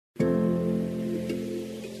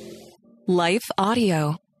Life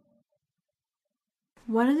Audio.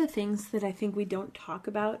 One of the things that I think we don't talk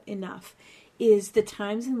about enough is the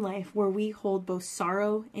times in life where we hold both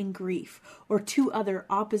sorrow and grief, or two other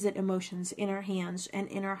opposite emotions, in our hands and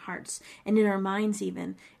in our hearts and in our minds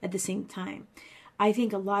even at the same time. I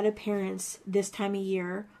think a lot of parents this time of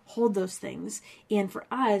year hold those things, and for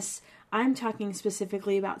us, I'm talking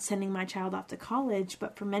specifically about sending my child off to college,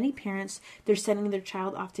 but for many parents, they're sending their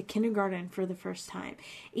child off to kindergarten for the first time.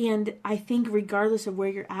 And I think regardless of where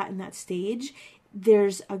you're at in that stage,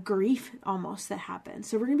 there's a grief almost that happens.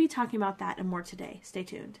 So we're going to be talking about that and more today. Stay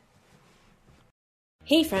tuned.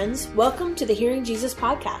 Hey friends, welcome to the Hearing Jesus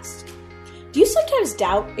podcast. Do you sometimes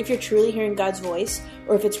doubt if you're truly hearing God's voice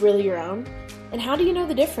or if it's really your own? And how do you know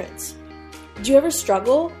the difference? Do you ever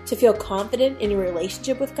struggle to feel confident in your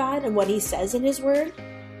relationship with God and what He says in His Word?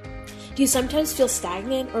 Do you sometimes feel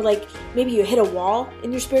stagnant or like maybe you hit a wall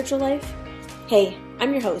in your spiritual life? Hey,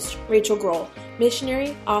 I'm your host, Rachel Grohl,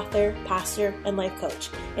 missionary, author, pastor, and life coach,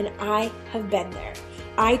 and I have been there.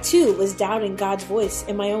 I too was doubting God's voice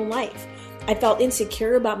in my own life. I felt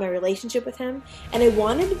insecure about my relationship with Him, and I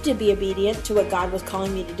wanted to be obedient to what God was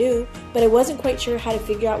calling me to do, but I wasn't quite sure how to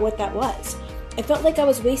figure out what that was. I felt like I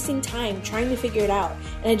was wasting time trying to figure it out,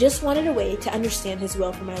 and I just wanted a way to understand His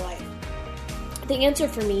will for my life. The answer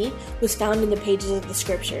for me was found in the pages of the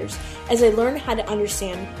scriptures, as I learned how to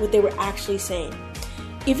understand what they were actually saying.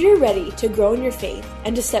 If you're ready to grow in your faith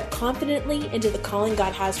and to step confidently into the calling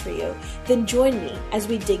God has for you, then join me as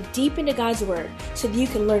we dig deep into God's Word so that you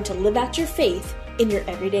can learn to live out your faith in your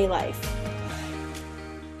everyday life.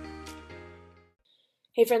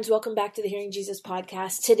 Hey friends, welcome back to the Hearing Jesus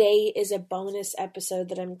podcast. Today is a bonus episode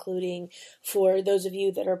that I'm including for those of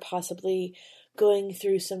you that are possibly going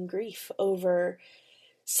through some grief over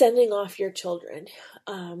sending off your children.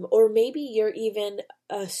 Or maybe you're even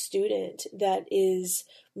a student that is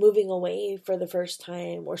moving away for the first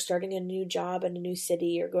time or starting a new job in a new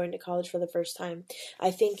city or going to college for the first time.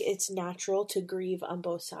 I think it's natural to grieve on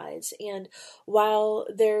both sides. And while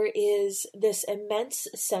there is this immense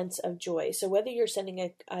sense of joy, so whether you're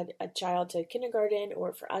sending a child to kindergarten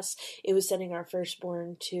or for us, it was sending our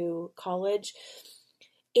firstborn to college,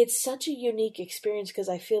 it's such a unique experience because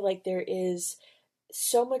I feel like there is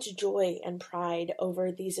so much joy and pride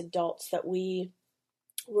over these adults that we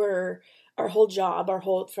were, our whole job,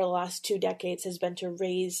 for the last 2 decades has been to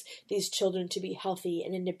raise these children to be healthy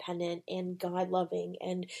and independent and God-loving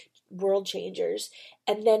and world changers.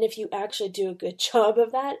 And then if you actually do a good job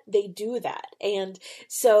of that, they do that. And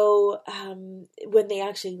so when they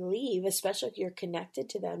actually leave, especially if you're connected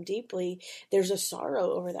to them deeply, there's a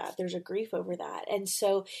sorrow over that. There's a grief over that. And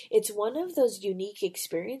so it's one of those unique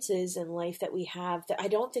experiences in life that we have that I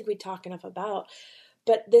don't think we talk enough about.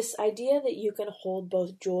 But this idea that you can hold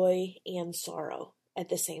both joy and sorrow at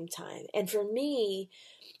the same time. And for me,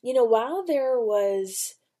 while there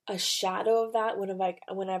was a shadow of that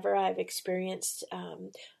whenever I've experienced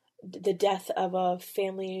the death of a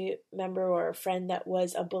family member or a friend that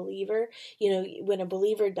was a believer, when a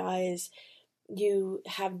believer dies, you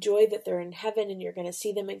have joy that they're in heaven and you're going to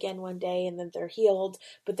see them again one day and then they're healed,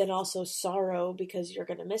 but then also sorrow because you're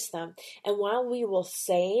going to miss them. And while we will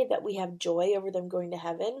say that we have joy over them going to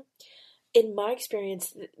heaven, in my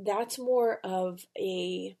experience, that's more of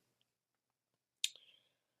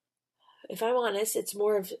if I'm honest, it's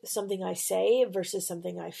more of something I say versus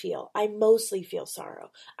something I feel. I mostly feel sorrow.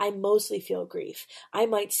 I mostly feel grief. I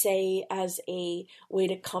might say as a way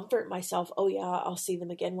to comfort myself, oh yeah, I'll see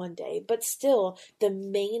them again one day. But still, the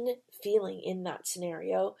main feeling in that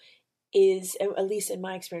scenario is, at least in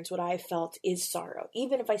my experience, what I felt is sorrow.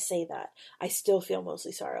 Even if I say that, I still feel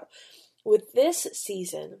mostly sorrow. With this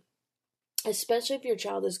season, especially if your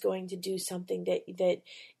child is going to do something that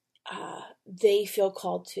they feel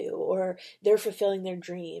called to, or they're fulfilling their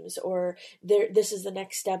dreams, or this is the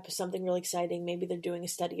next step of something really exciting. Maybe they're doing a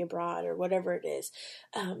study abroad or whatever it is.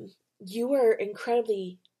 You are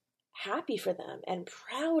incredibly happy for them and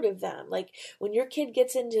proud of them. Like when your kid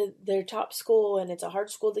gets into their top school and it's a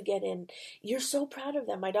hard school to get in, you're so proud of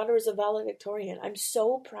them. My daughter is a valedictorian. I'm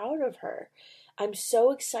so proud of her. I'm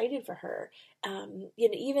so excited for her.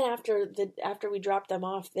 Even after we dropped them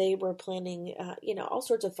off, they were planning, all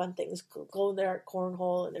sorts of fun things, going there at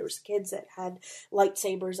cornhole, and there was kids that had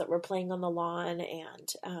lightsabers that were playing on the lawn,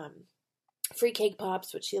 and free cake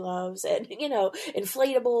pops, which she loves, and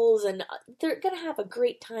inflatables, and they're gonna have a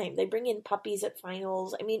great time. They bring in puppies at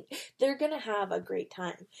finals. I mean, they're gonna have a great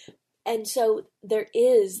time, and so there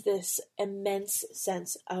is this immense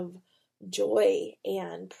sense of joy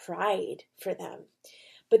and pride for them.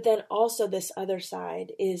 But then also this other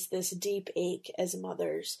side is this deep ache as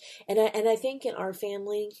mothers. And I think in our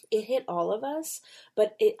family, it hit all of us,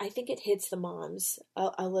 but I think it hits the moms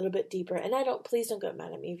a little bit deeper. And please don't get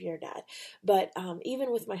mad at me if you're a dad. But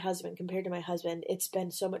even with my husband, compared to my husband, it's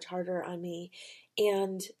been so much harder on me.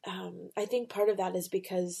 And I think part of that is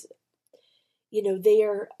because they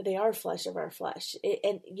are flesh of our flesh.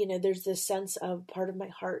 And there's this sense of part of my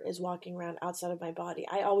heart is walking around outside of my body.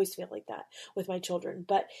 I always feel like that with my children.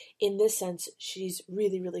 But in this sense, she's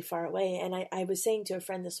really, really far away. And I was saying to a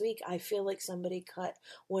friend this week, I feel like somebody cut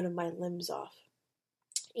one of my limbs off.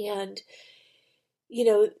 And,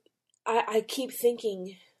 I keep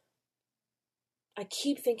thinking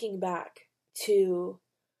back to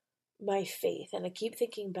my faith, and I keep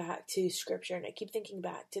thinking back to scripture, and I keep thinking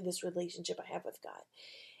back to this relationship I have with God.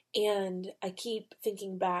 And I keep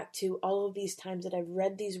thinking back to all of these times that I've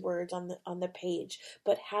read these words on the page,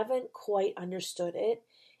 but haven't quite understood it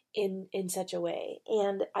in such a way.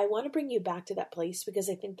 And I want to bring you back to that place, because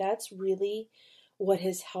I think that's really what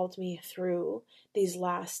has helped me through these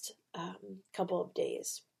last couple of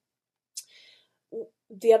days.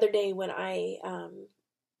 The other day when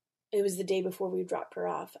it was the day before we dropped her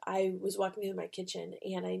off, I was walking through my kitchen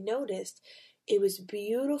and I noticed it was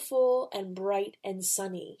beautiful and bright and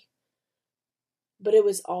sunny, but it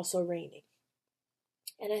was also raining.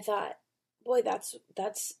 And I thought, boy, that's,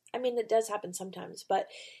 it does happen sometimes, but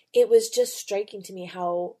it was just striking to me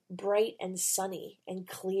how bright and sunny and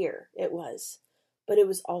clear it was, but it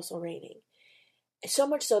was also raining. So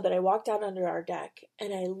much so that I walked out under our deck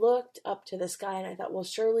and I looked up to the sky and I thought, well,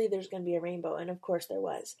 surely there's going to be a rainbow. And of course there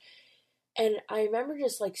was. And I remember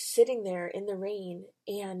just like sitting there in the rain,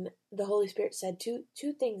 and the Holy Spirit said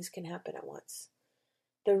two things can happen at once.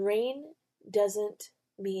 The rain doesn't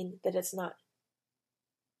mean that it's not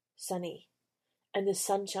sunny, and the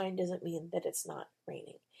sunshine doesn't mean that it's not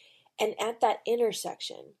raining. And at that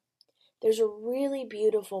intersection, there's a really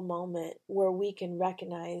beautiful moment where we can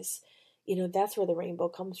recognize, that's where the rainbow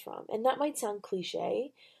comes from. And that might sound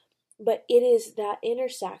cliche, but it is that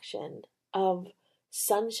intersection of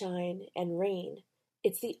sunshine and rain.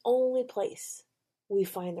 It's the only place we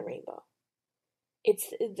find the rainbow. It's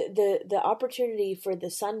the opportunity for the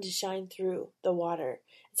sun to shine through the water.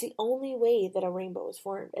 It's the only way that a rainbow is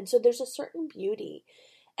formed. And so there's a certain beauty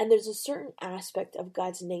and there's a certain aspect of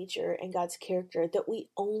God's nature and God's character that we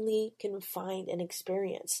only can find and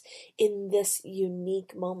experience in this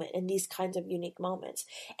unique moment, in these kinds of unique moments.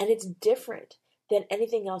 And it's different than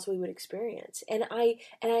anything else we would experience. And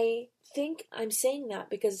I think I'm saying that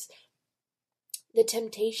because the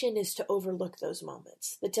temptation is to overlook those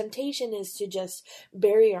moments. The temptation is to just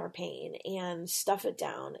bury our pain and stuff it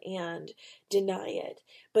down and deny it.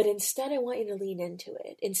 But instead, I want you to lean into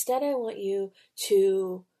it. Instead, I want you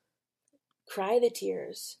to cry the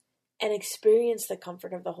tears and experience the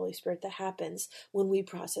comfort of the Holy Spirit that happens when we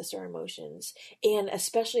process our emotions. And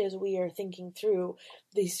especially as we are thinking through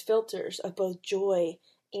these filters of both joy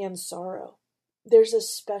and sorrow. There's a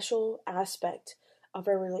special aspect of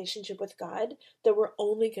our relationship with God that we're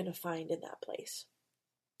only going to find in that place.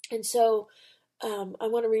 And so I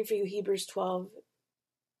want to read for you Hebrews 12,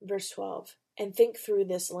 verse 12, and think through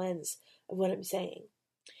this lens of what I'm saying.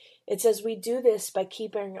 It says, we do this by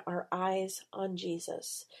keeping our eyes on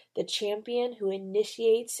Jesus, the champion who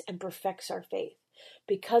initiates and perfects our faith.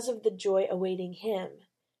 Because of the joy awaiting him,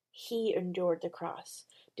 he endured the cross,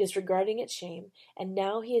 disregarding its shame, and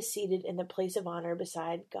now he is seated in the place of honor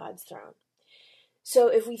beside God's throne. So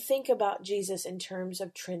if we think about Jesus in terms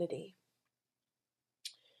of Trinity,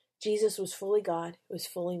 Jesus was fully God, was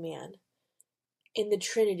fully man. In the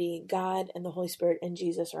Trinity, God and the Holy Spirit and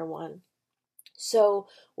Jesus are one. So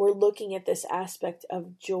we're looking at this aspect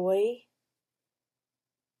of joy,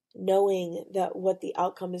 knowing that what the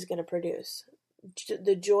outcome is going to produce.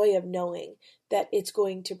 The joy of knowing that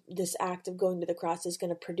this act of going to the cross is going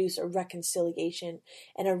to produce a reconciliation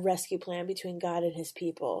and a rescue plan between God and his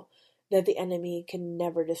people that the enemy can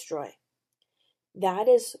never destroy. That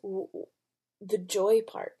is the joy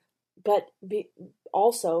part. But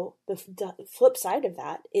also the flip side of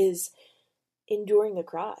that is enduring the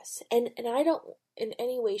cross. And I don't, in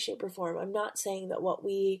any way, shape, or form, I'm not saying that what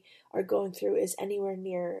we are going through is anywhere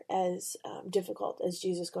near as difficult as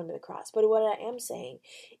Jesus going to the cross. But what I am saying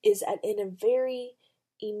is that in a very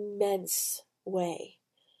immense way,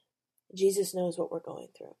 Jesus knows what we're going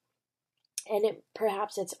through. And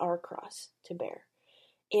perhaps it's our cross to bear.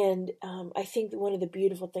 And I think one of the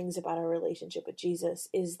beautiful things about our relationship with Jesus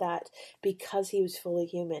is that because he was fully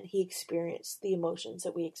human, he experienced the emotions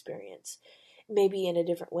that we experience. Maybe in a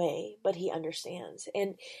different way, but he understands.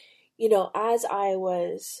 And, as I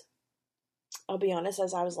was I'll be honest,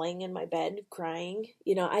 as I was laying in my bed crying,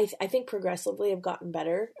 I think progressively I've gotten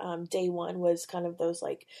better. Day one was kind of those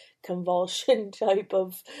like convulsion type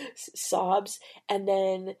of sobs. And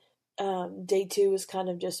then day two was kind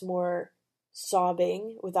of just more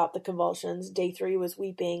sobbing without the convulsions. Day three was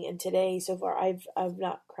weeping. And today, so far, I've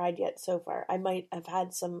not cried yet so far. I might have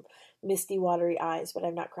had some misty, watery eyes, but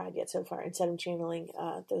I've not cried yet so far. Instead, I'm channeling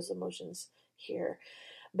those emotions here.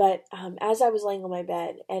 But as I was laying on my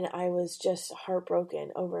bed and I was just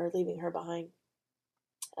heartbroken over leaving her behind,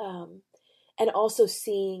 and also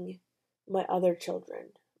seeing my other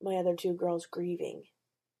children, my other two girls grieving,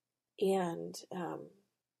 and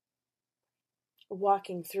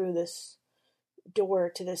walking through this door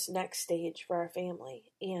to this next stage for our family,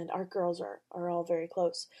 and our girls are all very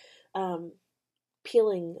close,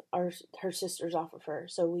 peeling her sisters off of her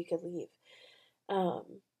so we could leave.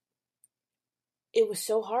 It was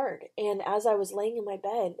so hard. And as I was laying in my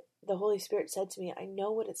bed, the Holy Spirit said to me, I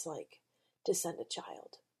know what it's like to send a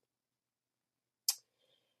child.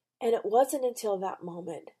 And it wasn't until that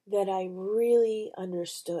moment that I really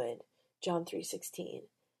understood John 3:16.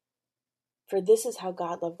 For this is how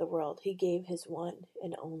God loved the world. He gave his one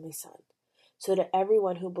and only Son, so that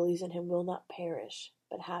everyone who believes in him will not perish,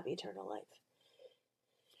 but have eternal life.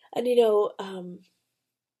 And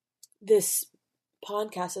this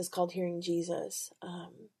podcast is called Hearing Jesus.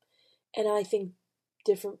 And I think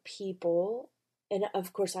different people, and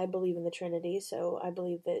of course I believe in the Trinity, so I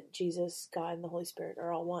believe that Jesus, God, and the Holy Spirit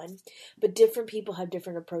are all one. But different people have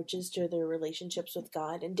different approaches to their relationships with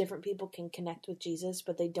God, and different people can connect with Jesus,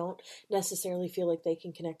 but they don't necessarily feel like they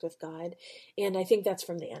can connect with God. And I think that's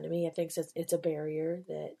from the enemy. I think it's a barrier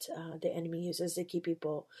that the enemy uses to keep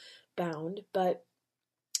people bound. But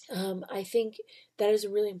I think that is a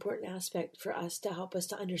really important aspect for us to help us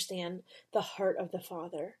to understand the heart of the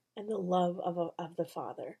Father and the love of the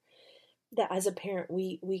Father. That as a parent,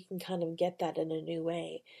 we can kind of get that in a new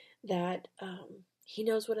way, that he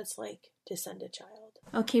knows what it's like to send a child.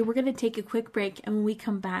 Okay, we're going to take a quick break, and when we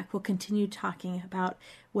come back, we'll continue talking about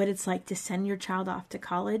what it's like to send your child off to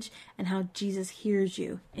college and how Jesus hears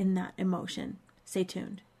you in that emotion. Stay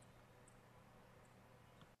tuned.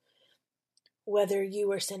 Whether you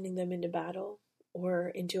are sending them into battle or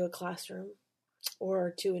into a classroom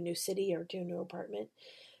or to a new city or to a new apartment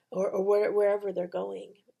or wherever they're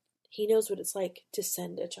going, he knows what it's like to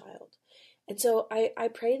send a child. And so I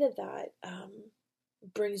pray that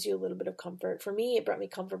brings you a little bit of comfort. For me, it brought me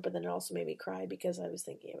comfort, but then it also made me cry because I was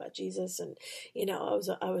thinking about Jesus, and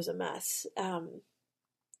I was a mess.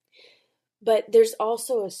 But there's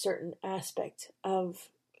also a certain aspect of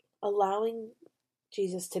allowing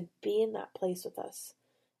Jesus to be in that place with us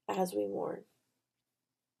as we mourn.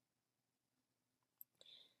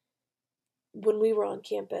 When we were on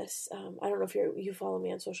campus, I don't know if you follow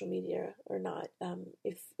me on social media or not.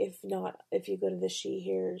 If not, if you go to the She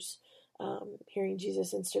Hears Hearing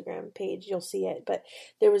Jesus Instagram page, you'll see it. But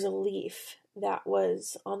there was a leaf that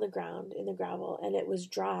was on the ground in the gravel, and it was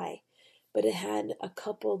dry, but it had a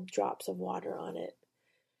couple drops of water on it.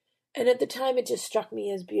 And at the time, it just struck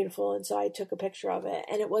me as beautiful, and so I took a picture of it.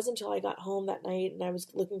 And it wasn't until I got home that night and I was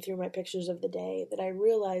looking through my pictures of the day that I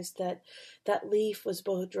realized that that leaf was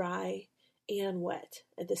both dry and wet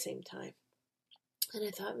at the same time. And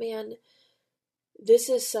I thought, man, this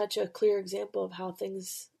is such a clear example of how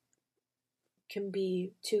things can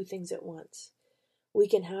be two things at once. We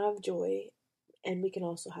can have joy, and we can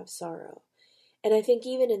also have sorrow. And I think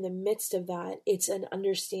even in the midst of that, it's an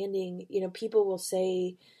understanding. People will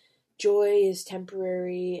say, joy is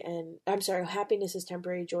temporary, and happiness is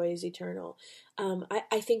temporary, joy is eternal.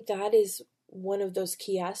 I think that is one of those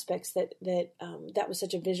key aspects that was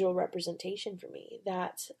such a visual representation for me,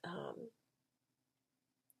 that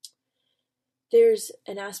there's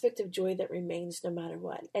an aspect of joy that remains no matter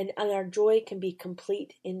what. And our joy can be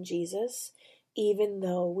complete in Jesus, even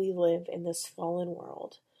though we live in this fallen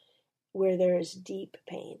world where there is deep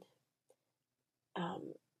pain.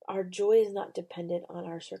 Our joy is not dependent on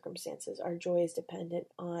our circumstances. Our joy is dependent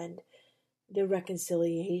on the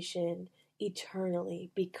reconciliation eternally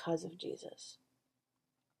because of Jesus.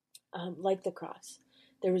 Like the cross,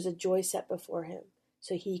 there was a joy set before him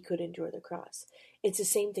so he could endure the cross. It's the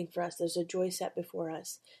same thing for us. There's a joy set before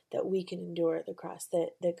us that we can endure the cross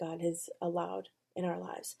that God has allowed in our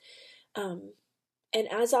lives.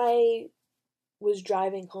 And as I was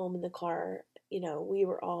driving home in the car, we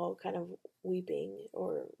were all kind of weeping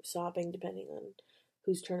or sobbing, depending on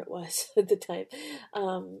whose turn it was at the time.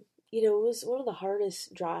 It was one of the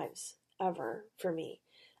hardest drives ever for me.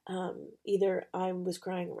 Either I was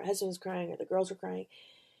crying, or my husband was crying, or the girls were crying.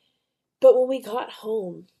 But when we got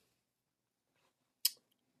home,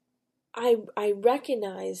 I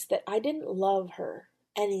recognized that I didn't love her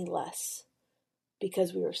any less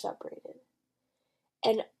because we were separated.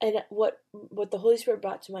 And what the Holy Spirit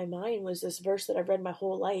brought to my mind was this verse that I've read my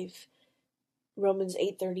whole life, Romans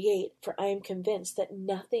 8:38, for I am convinced that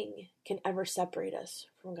nothing can ever separate us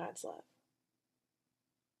from God's love.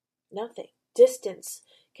 Nothing. Distance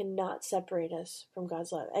cannot separate us from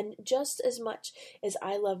God's love. And just as much as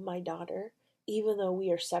I love my daughter, even though we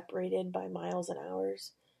are separated by miles and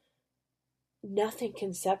hours, nothing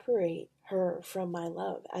can separate her from my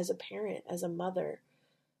love as a parent, as a mother.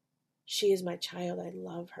 She is my child. I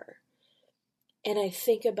love her. And I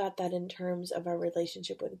think about that in terms of our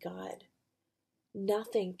relationship with God.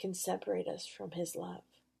 Nothing can separate us from his love.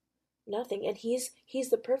 Nothing. And he's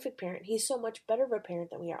the perfect parent. He's so much better of a parent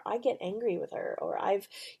than we are. I get angry with her, or I've,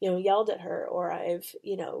 yelled at her, or I've,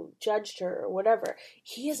 judged her, or whatever.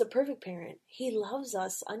 He is a perfect parent. He loves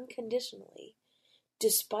us unconditionally,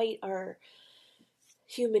 despite our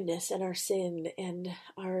humanness and our sin and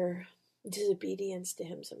our disobedience to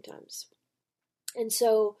him sometimes. And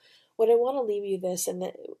so what I want to leave you this, and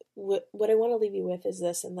that what I want to leave you with is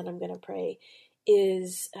this, and then I'm going to pray,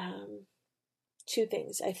 is two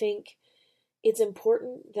things. I think it's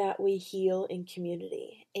important that we heal in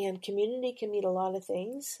community, and community can mean a lot of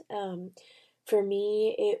things. For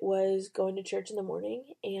me, it was going to church in the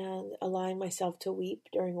morning and allowing myself to weep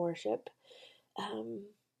during worship,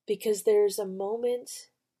 because there's a moment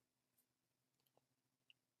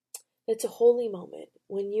that's a holy moment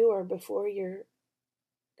when you are before your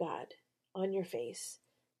God, on your face,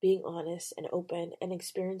 being honest and open and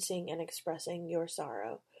experiencing and expressing your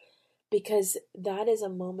sorrow, because that is a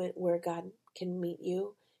moment where God can meet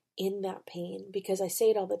you in that pain. Because I say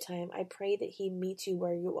it all the time, I pray that he meets you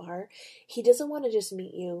where you are. He doesn't want to just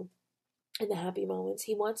meet you in the happy moments.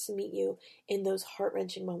 He wants to meet you in those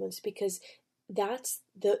heart-wrenching moments, because that's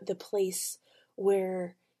the place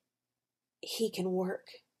where he can work,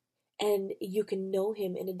 and you can know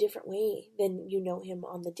him in a different way than you know him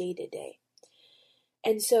on the day-to-day.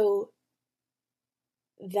 And so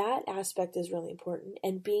that aspect is really important.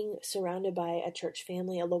 And being surrounded by a church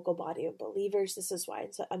family, a local body of believers, this is why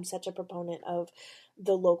I'm such a proponent of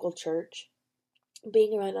the local church.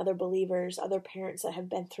 Being around other believers, other parents that have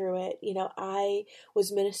been through it. I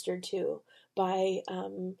was ministered to by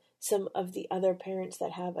some of the other parents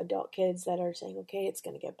that have adult kids that are saying, okay, it's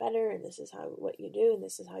going to get better, and this is what you do, and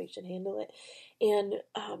this is how you should handle it. And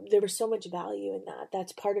there was so much value in that.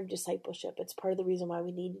 That's part of discipleship. It's part of the reason why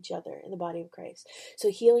we need each other in the body of Christ.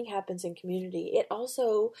 So healing happens in community. It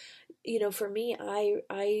also, for me,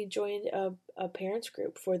 I joined a parents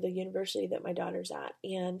group for the university that my daughter's at,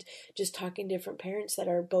 and just talking to different parents that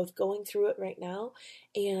are both going through it right now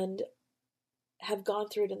and have gone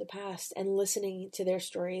through it in the past, and listening to their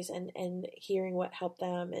stories and hearing what helped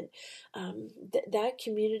them. And that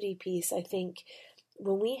community piece, I think,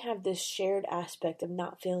 when we have this shared aspect of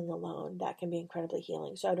not feeling alone, that can be incredibly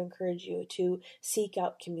healing. So I would encourage you to seek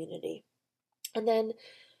out community. And then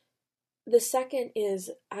the second is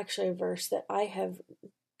actually a verse that I have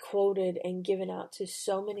quoted and given out to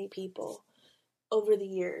so many people over the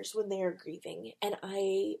years when they are grieving, and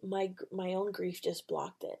my own grief just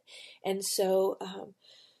blocked it. And so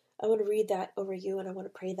I want to read that over you, and I want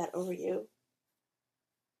to pray that over you.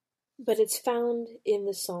 But it's found in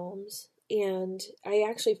the Psalms, and I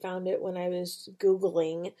actually found it when I was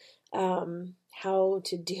Googling how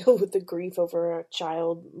to deal with the grief over a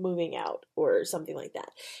child moving out or something like that.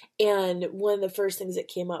 And one of the first things that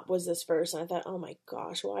came up was this verse, and I thought, oh my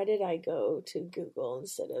gosh, why did I go to Google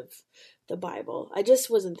instead of the Bible? I just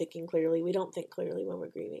wasn't thinking clearly. We don't think clearly when we're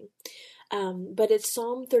grieving. But it's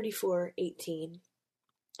Psalm 34:18.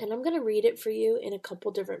 And I'm going to read it for you in a couple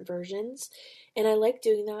different versions. And I like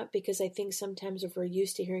doing that because I think sometimes if we're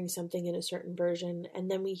used to hearing something in a certain version and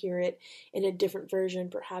then we hear it in a different version,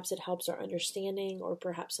 perhaps it helps our understanding, or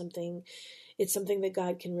perhaps it's something that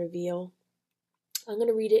God can reveal. I'm going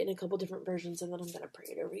to read it in a couple different versions, and then I'm going to pray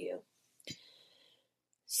it over you.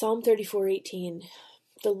 Psalm 34:18.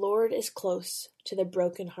 The Lord is close to the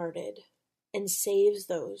brokenhearted and saves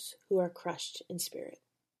those who are crushed in spirit.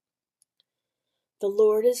 The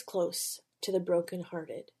Lord is close to the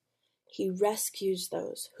brokenhearted. He rescues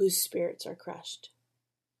those whose spirits are crushed.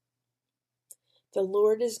 The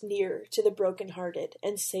Lord is near to the brokenhearted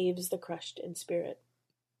and saves the crushed in spirit.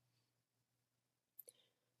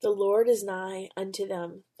 The Lord is nigh unto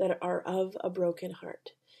them that are of a broken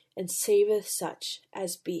heart, and saveth such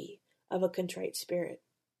as be of a contrite spirit.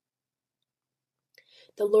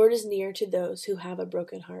 The Lord is near to those who have a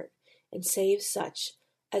broken heart, and saves such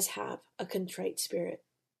as have a contrite spirit.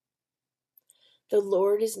 The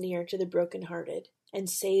Lord is near to the brokenhearted, and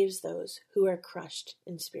saves those who are crushed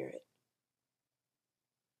in spirit.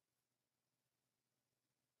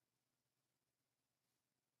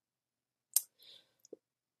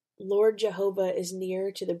 Lord Jehovah is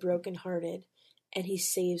near to the brokenhearted, and he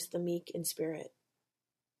saves the meek in spirit.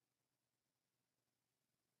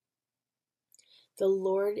 The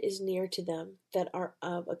Lord is near to them that are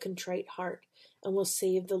of a contrite heart, and will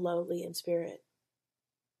save the lowly in spirit.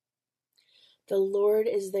 The Lord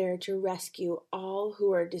is there to rescue all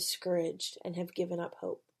who are discouraged and have given up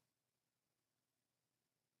hope.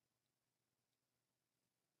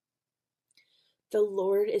 The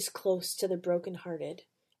Lord is close to the brokenhearted,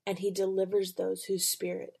 and he delivers those whose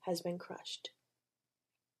spirit has been crushed.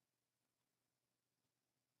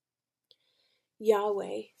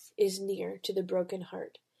 Yahweh is near to the broken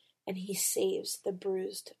heart, and he saves the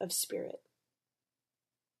bruised of spirit.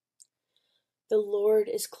 The Lord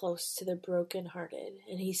is close to the brokenhearted,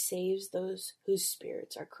 and he saves those whose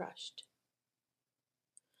spirits are crushed.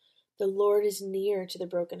 The Lord is near to the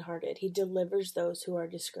brokenhearted. He delivers those who are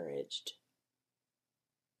discouraged.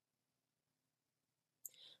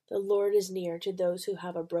 The Lord is near to those who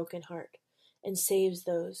have a broken heart, and saves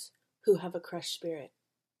those who have a crushed spirit.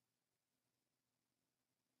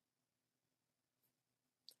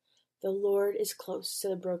 The Lord is close to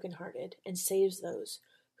the brokenhearted, and saves those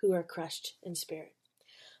who are crushed in spirit.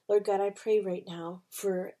 Lord God, I pray right now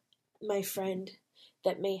for my friend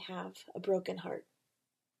that may have a broken heart,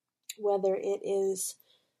 whether it is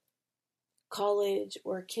college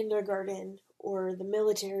or kindergarten or the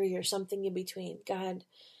military or something in between. God,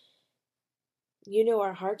 you know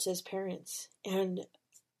our hearts as parents, and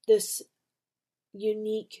this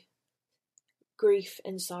unique grief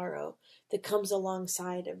and sorrow that comes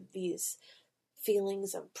alongside of these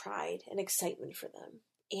feelings of pride and excitement for them,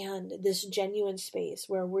 and this genuine space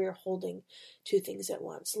where we're holding two things at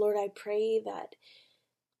once. Lord, I pray that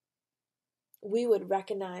we would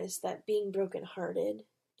recognize that being brokenhearted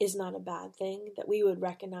is not a bad thing, that we would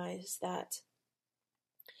recognize that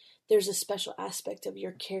there's a special aspect of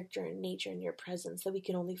your character and nature and your presence that we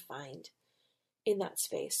can only find in that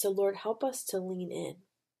space. So Lord, help us to lean in.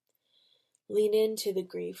 Lean into the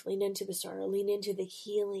grief, lean into the sorrow, lean into the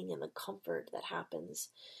healing and the comfort that happens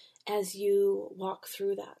as you walk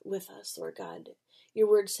through that with us, Lord God. Your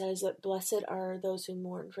word says that blessed are those who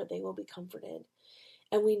mourn, for they will be comforted.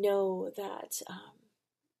 And we know that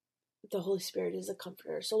the Holy Spirit is a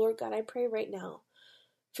comforter. So Lord God, I pray right now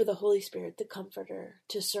for the Holy Spirit, the comforter,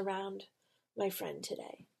 to surround my friend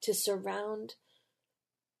today, to surround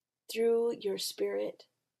through your Spirit.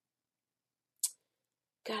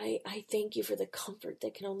 God, I thank you for the comfort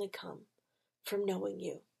that can only come from knowing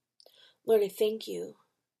you. Lord, I thank you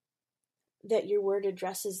that your word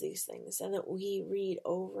addresses these things, and that we read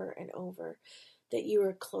over and over that you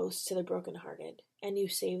are close to the brokenhearted and you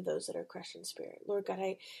save those that are crushed in spirit. Lord God,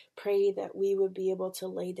 I pray that we would be able to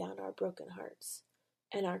lay down our broken hearts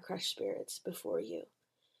and our crushed spirits before you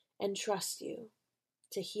and trust you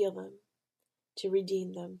to heal them, to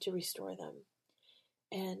redeem them, to restore them,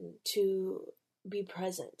 and to be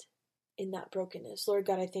present in that brokenness. Lord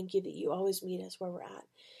God, I thank you that you always meet us where we're at,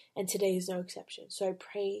 and today is no exception. So I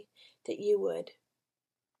pray that you would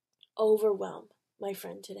overwhelm my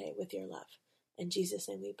friend today with your love. In Jesus'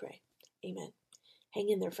 name we pray. Amen. Hang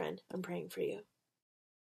in there, friend. I'm praying for you.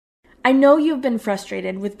 I know you've been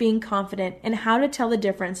frustrated with being confident in how to tell the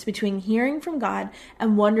difference between hearing from God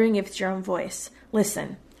and wondering if it's your own voice.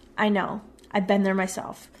 Listen, I know. I've been there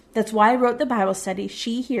myself. That's why I wrote the Bible study,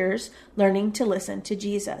 She Hears, Learning to Listen to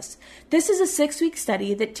Jesus. This is a 6-week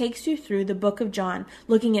study that takes you through the book of John,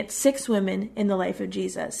 looking at 6 women in the life of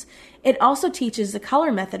Jesus. It also teaches the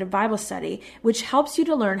color method of Bible study, which helps you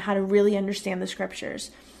to learn how to really understand the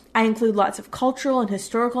scriptures. I include lots of cultural and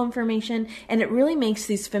historical information, and it really makes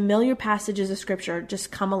these familiar passages of scripture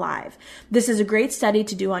just come alive. This is a great study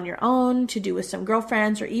to do on your own, to do with some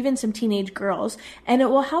girlfriends, or even some teenage girls, and it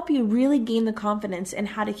will help you really gain the confidence in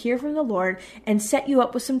how to hear from the Lord and set you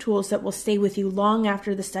up with some tools that will stay with you long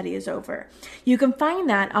after the study is over. You can find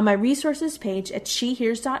that on my resources page at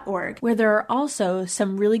shehears.org, where there are also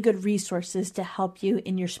some really good resources to help you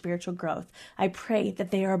in your spiritual growth. I pray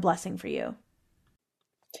that they are a blessing for you.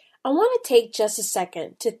 I want to take just a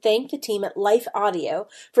second to thank the team at Life Audio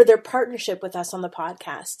for their partnership with us on the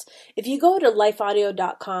podcast. If you go to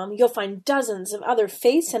lifeaudio.com, you'll find dozens of other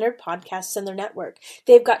faith-centered podcasts in their network.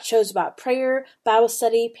 They've got shows about prayer, Bible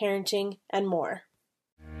study, parenting, and more.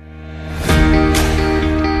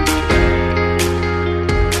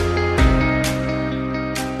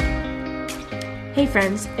 Hey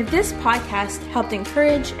friends, if this podcast helped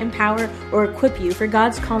encourage, empower, or equip you for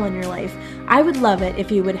God's call in your life, I would love it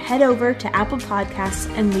if you would head over to Apple Podcasts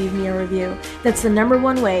and leave me a review. That's the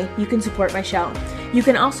 #1 way you can support my show. You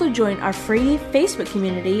can also join our free Facebook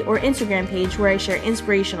community or Instagram page where I share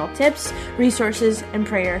inspirational tips, resources, and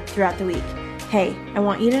prayer throughout the week. Hey, I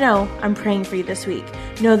want you to know I'm praying for you this week.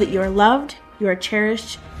 Know that you are loved, you are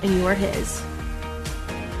cherished, and you are His.